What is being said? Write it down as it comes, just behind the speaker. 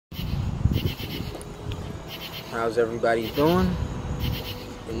How's everybody doing?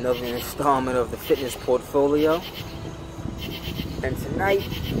 Another installment of the fitness portfolio. And tonight,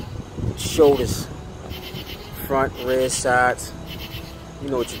 shoulders. Front, rear, sides. You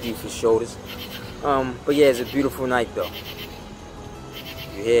know what you do for shoulders. But yeah, it's a beautiful night though.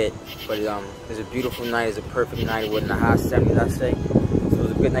 You hear it. But it's a beautiful night. It's a perfect night. It wasn't a high 70s, I say. So it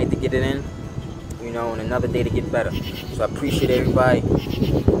was a good night to get it in. You know, and another day to get better. So I appreciate everybody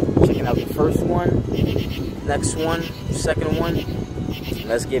checking out the first one, next one, second one.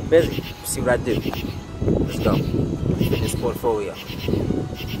 Let's get busy. See what I do. Let's go. Fitness portfolio.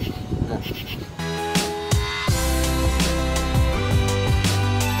 Come on.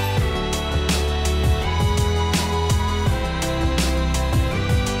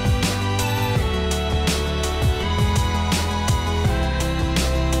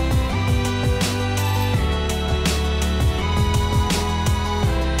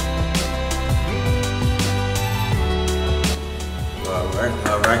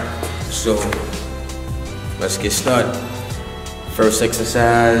 Alright, so let's get started. First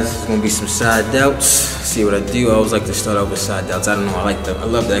exercise is gonna be some side delts. See what I do. I always like to start off with side delts. I don't know, I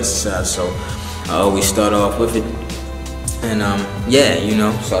love the exercise, so I always start off with it. And yeah, you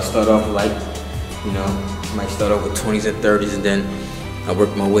know, so I start off light, you know, might start off with 20s and 30s, and then I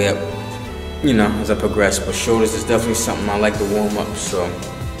work my way up, you know, as I progress. But shoulders is definitely something I like to warm up, so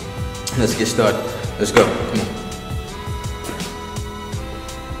let's get started. Let's go, come on.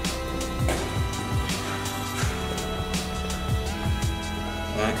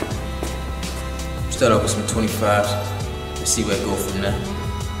 Start off with some 25s. Let's see where I go from there.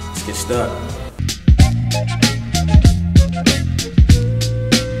 Let's get started.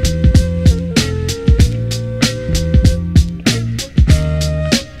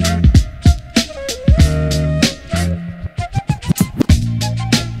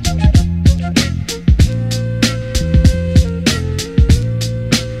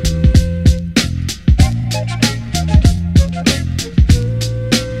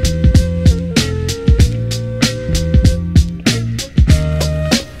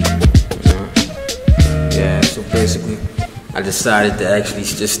 Basically, I decided to actually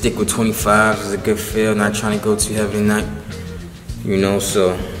just stick with 25s. It's a good feel, not trying to go too heavy tonight. You know,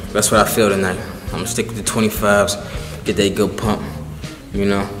 so that's what I feel tonight. I'm gonna stick with the 25s, get that good pump, you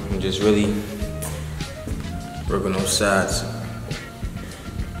know, and just really work on those sides.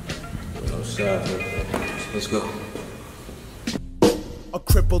 Let's go. A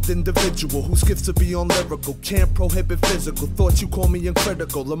crippled individual whose gifts to be on lyrical can't prohibit physical. Thoughts you call me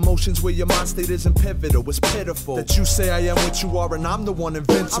uncritical. Emotions where your mind state isn't pivotal. It's pitiful that you say I am what you are and I'm the one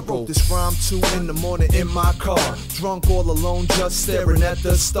invincible. I wrote this rhyme 2 in the morning in my car, drunk all alone, just staring at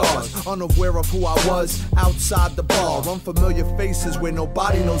the stars, unaware of who I was outside the bar. Unfamiliar faces where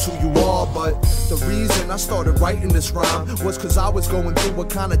nobody knows who you are. But the reason I started writing this rhyme was cause I was going through a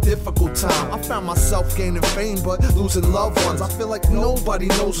kind of difficult time. I found myself gaining fame but losing loved ones. I feel like nobody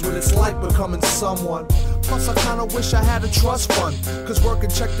knows what it's like becoming someone. Plus I kinda wish I had a trust fund, cause working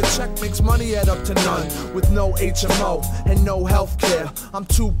check to check makes money add up to none. With no HMO and no health care, I'm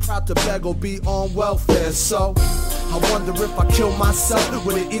too proud to beg or be on welfare. So I wonder if I kill myself,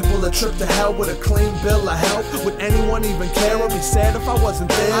 would it equal a trip to hell with a clean bill of health? Would anyone even care or be sad if I wasn't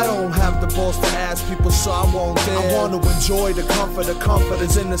there? I don't have the balls to ask people, so I won't dare. I want to enjoy the comfort of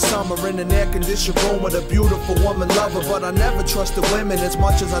comforters in the summer in an air-conditioned room with a beautiful woman lover. But I never trusted women as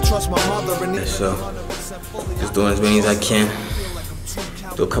much as I trust my mother. And so, just doing as many as I can.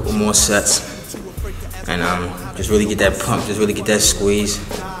 Do a couple more sets. And just really get that pump, just really get that squeeze.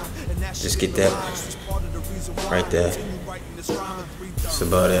 Just get that right there. That's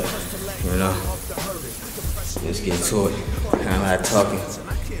about it, you know. Just get to it. Kind of like talking.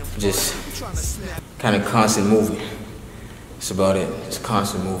 Just kind of constant movement. That's about it. Just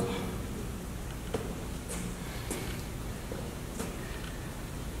constant movement.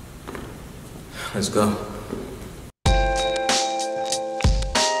 Let's go.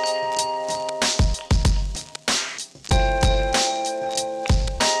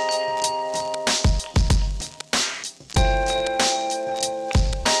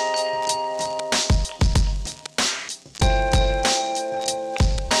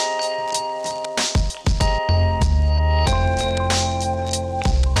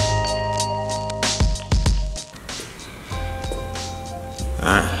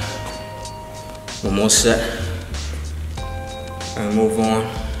 Alright, one more set, and move on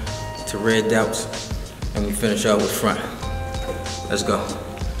to rear delts, and we finish out with front. Let's go.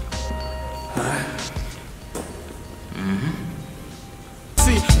 Alright.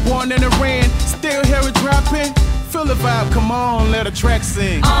 See, born in the rain, still hear it dropping. Feel the vibe, come on, let the track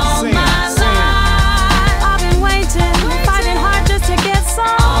sing. All my life, I've been waiting.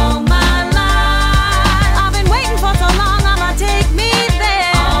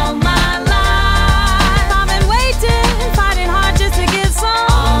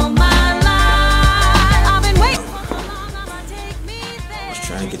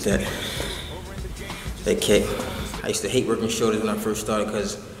 Hey Kate, I used to hate working shoulders when I first started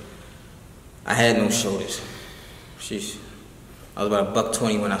because I had no shoulders. Sheesh. I was about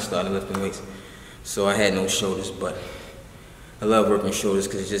 $120 when I started lifting weights, so I had no shoulders, but I love working shoulders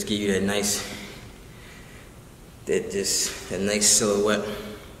because it just gives you that nice silhouette,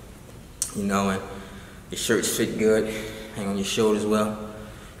 you know, and your shirts fit good, hang on your shoulders well,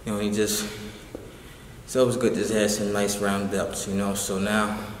 you know, and it's always good to just have some nice round depths, you know. So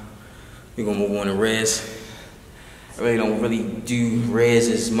now we're gonna move on to res. I really don't do res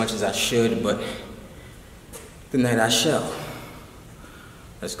as much as I should, but tonight I shall.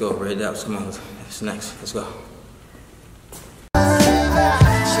 Let's go, red depths, come on, that's next, let's go.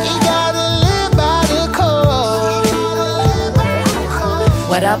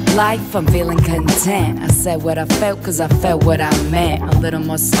 What up, life? I'm feeling content. I said what I felt cause I felt what I meant. A little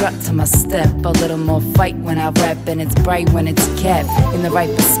more strut to my step, a little more fight when I rap, and it's bright when it's kept in the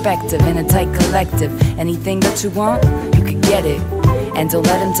right perspective, in a tight collective. Anything that you want, you can get it. And don't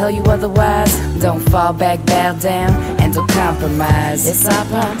let them tell you otherwise. Don't fall back, bow down, and don't compromise. It's our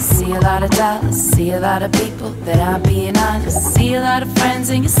promise. See a lot of dollars, see a lot of people that aren't being honest. See a lot of friends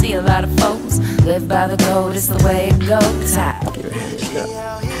and you see a lot of foes. Live by the code, it's the way it goes. Give your hands up,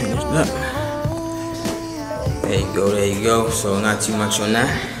 hands up. There you go. So not too much on that.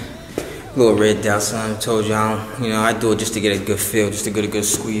 A little red down, son. I told you, I do it just to get a good feel, just to get a good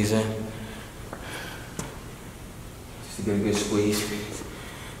squeeze in. Just to get a good squeeze.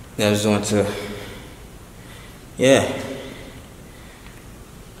 Now it's on to,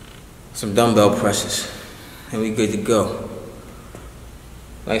 some dumbbell presses, and we good to go.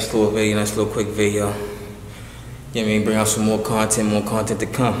 Nice little video, nice little quick video. Yeah, I mean, bring out some more content to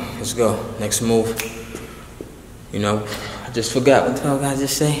come. Let's go. Next move. You know, I just forgot what the hell did I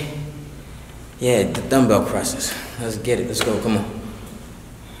just say? Yeah, the dumbbell presses. Let's get it. Let's go. Come on.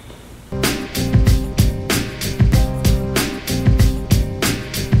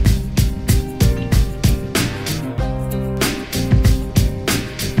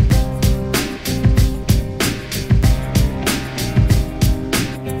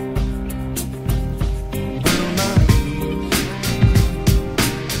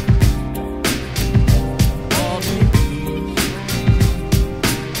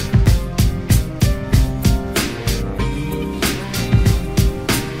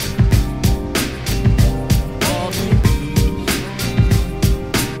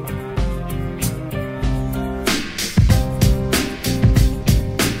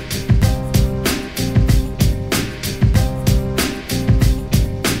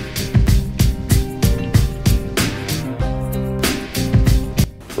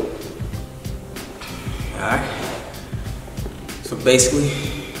 So basically,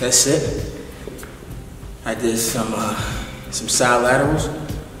 that's it. I did some side laterals,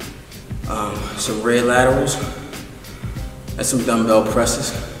 some rear laterals, and some dumbbell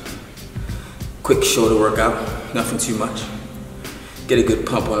presses. Quick shoulder workout, nothing too much. Get a good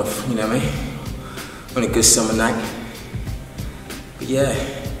pump on on a good summer night. But yeah,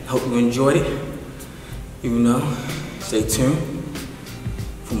 hope you enjoyed it. Stay tuned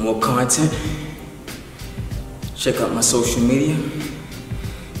for more content. Check out my social media,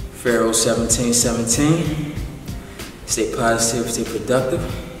 Pharaoh1717. Stay positive, stay productive.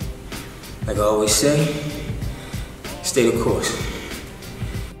 Like I always say, stay the course.